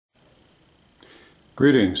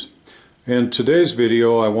Greetings. In today's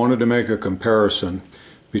video I wanted to make a comparison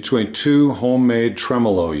between two homemade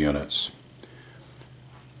tremolo units.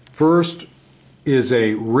 First is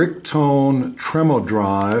a Ricktone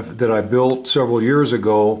Trem-O-Drive that I built several years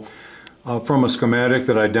ago from a schematic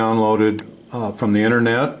that I downloaded from the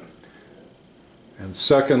internet. And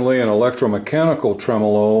secondly, an electromechanical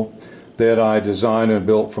tremolo that I designed and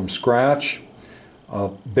built from scratch.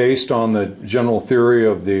 Based on the general theory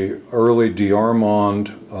of the early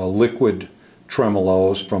D'Armond liquid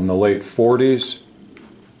tremolos from the late 40s.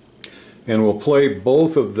 And we'll play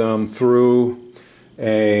both of them through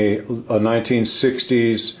a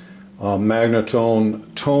 1960s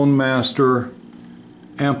Magnatone Tone Master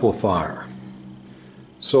amplifier.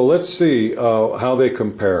 So let's see how they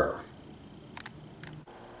compare.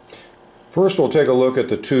 First we'll take a look at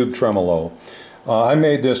the tube tremolo. I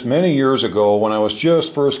made this many years ago when I was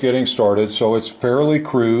just first getting started, so it's fairly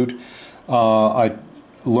crude. I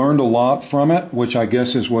learned a lot from it, which I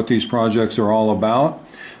guess is what these projects are all about.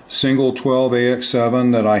 Single 12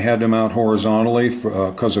 AX7 that I had to mount horizontally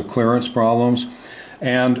because of clearance problems,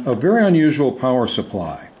 and a very unusual power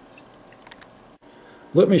supply.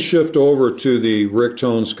 Let me shift over to the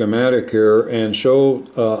Ricktone schematic here and show,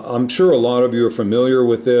 I'm sure a lot of you are familiar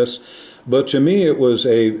with this, but to me it was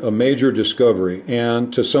a major discovery,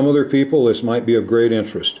 and to some other people this might be of great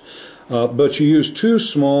interest. But you use two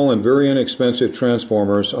small and very inexpensive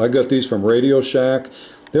transformers. I got these from Radio Shack.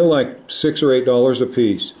 They're like $6 or $8 a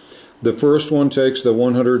piece. The first one takes the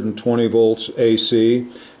 120 volts AC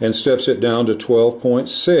and steps it down to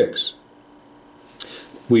 12.6.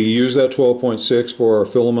 We use that 12.6 for our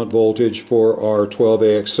filament voltage for our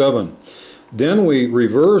 12AX7. Then we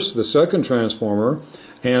reverse the second transformer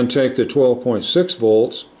and take the 12.6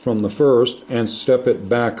 volts from the first and step it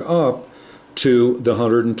back up to the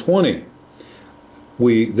 120.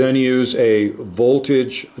 We then use a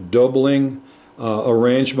voltage doubling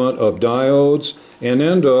arrangement of diodes and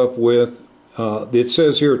end up with, it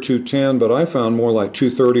says here 210, but I found more like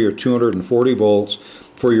 230 or 240 volts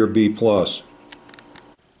for your B+.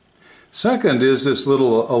 Second is this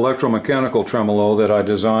little electromechanical tremolo that I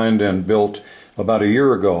designed and built about a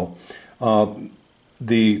year ago.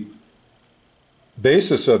 The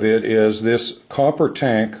basis of it is this copper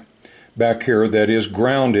tank back here that is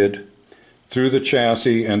grounded through the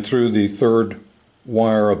chassis and through the third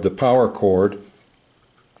wire of the power cord.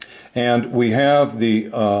 And we have the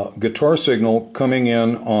guitar signal coming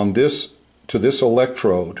in on this to this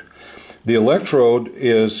electrode. The electrode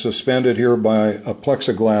is suspended here by a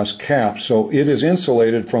plexiglass cap, so it is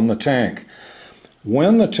insulated from the tank.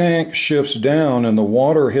 When the tank shifts down and the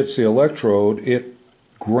water hits the electrode, it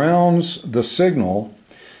grounds the signal,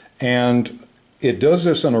 and it does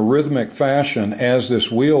this in a rhythmic fashion as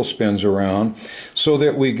this wheel spins around, so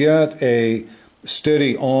that we get a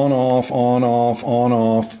steady on-off, on-off,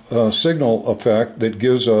 on-off signal effect that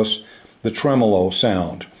gives us the tremolo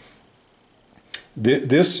sound.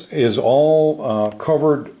 This is all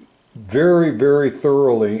covered very, very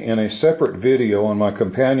thoroughly in a separate video on my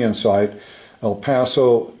companion site, El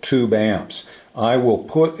Paso Tube Amps. I will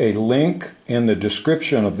put a link in the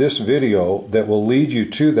description of this video that will lead you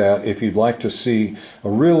to that if you'd like to see a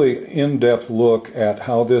really in-depth look at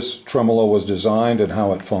how this tremolo was designed and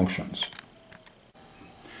how it functions.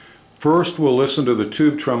 First, we'll listen to the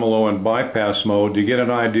tube tremolo in bypass mode to get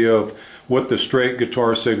an idea of what the straight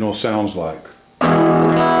guitar signal sounds like.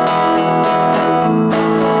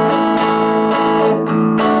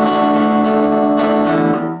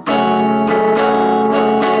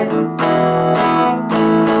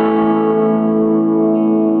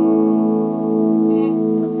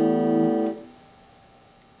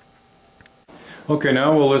 Okay,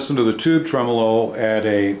 now we'll listen to the tube tremolo at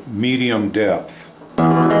a medium depth.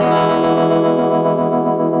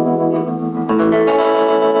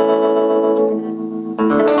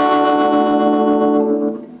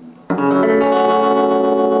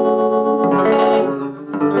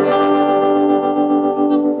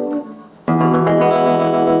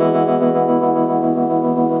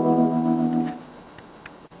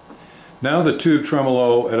 Now the tube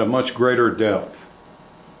tremolo at a much greater depth.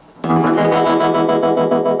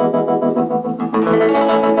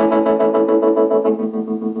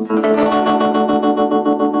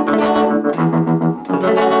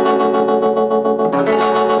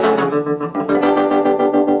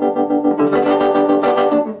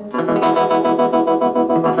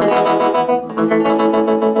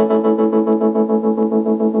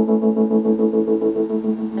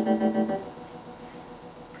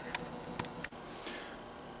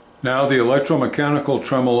 Now the electromechanical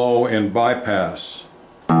tremolo in bypass.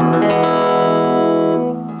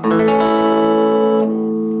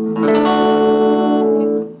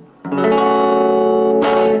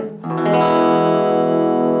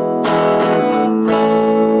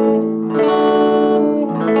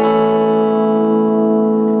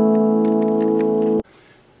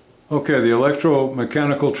 Okay, the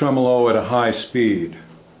electromechanical tremolo at a high speed.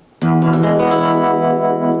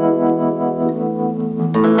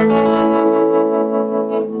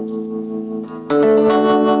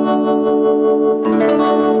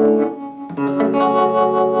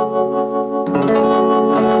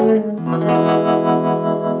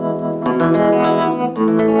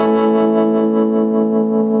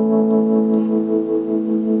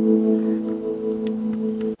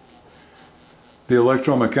 The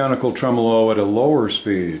electromechanical tremolo at a lower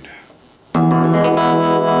speed.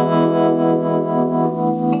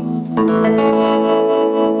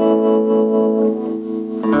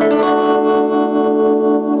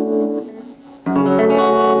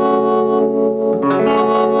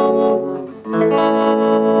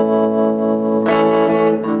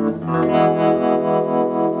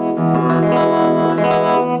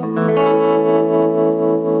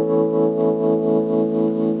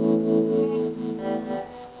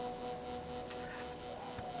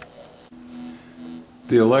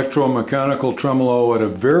 The electromechanical tremolo at a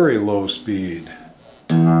very low speed.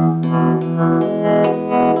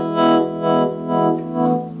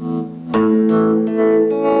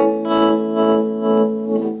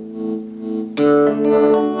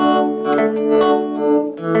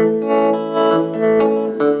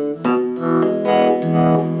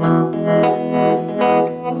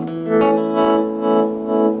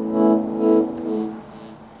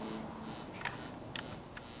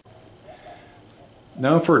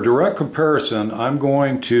 Now for a direct comparison, I'm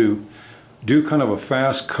going to do kind of a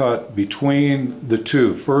fast cut between the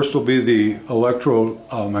two. First will be the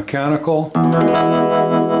electromechanical.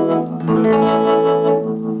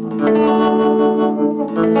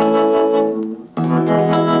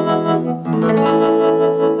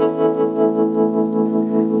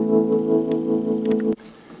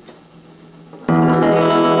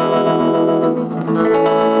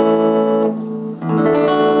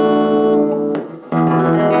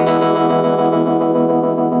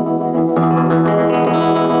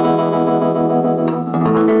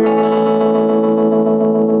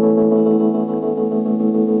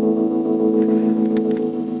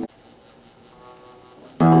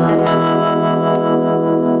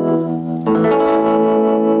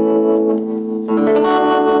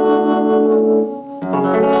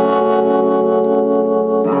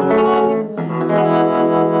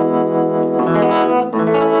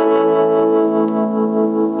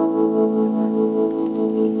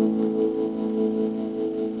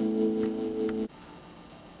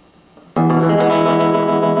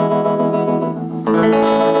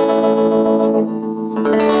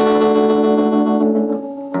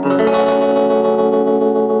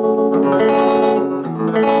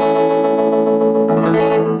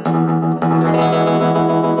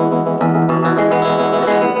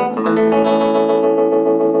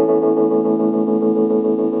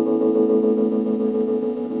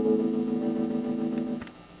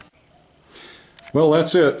 Well,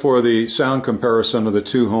 that's it for the sound comparison of the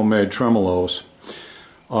two homemade tremolos.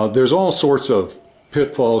 There's all sorts of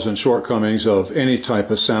pitfalls and shortcomings of any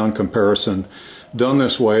type of sound comparison done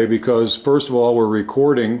this way because, first of all, we're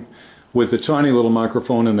recording with a tiny little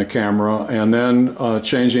microphone in the camera and then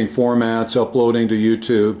changing formats, uploading to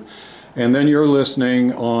YouTube, and then you're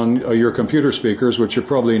listening on your computer speakers, which are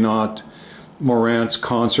probably not Morant's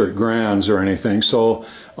concert grands or anything. So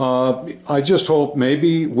I just hope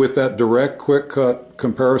maybe with that direct quick cut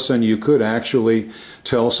comparison you could actually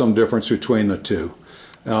tell some difference between the two.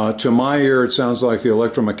 To my ear it sounds like the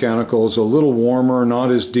electromechanical is a little warmer,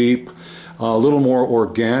 not as deep, a little more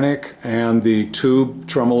organic, and the tube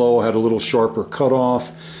tremolo had a little sharper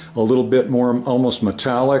cutoff, a little bit more almost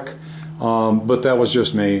metallic, but that was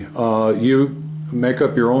just me. You make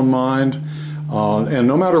up your own mind. And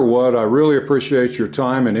no matter what, I really appreciate your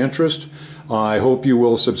time and interest. I hope you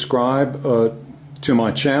will subscribe to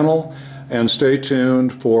my channel and stay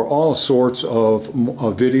tuned for all sorts of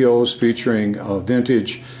videos featuring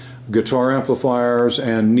vintage guitar amplifiers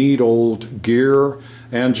and neat old gear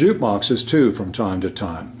and jukeboxes too from time to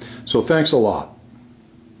time. So thanks a lot.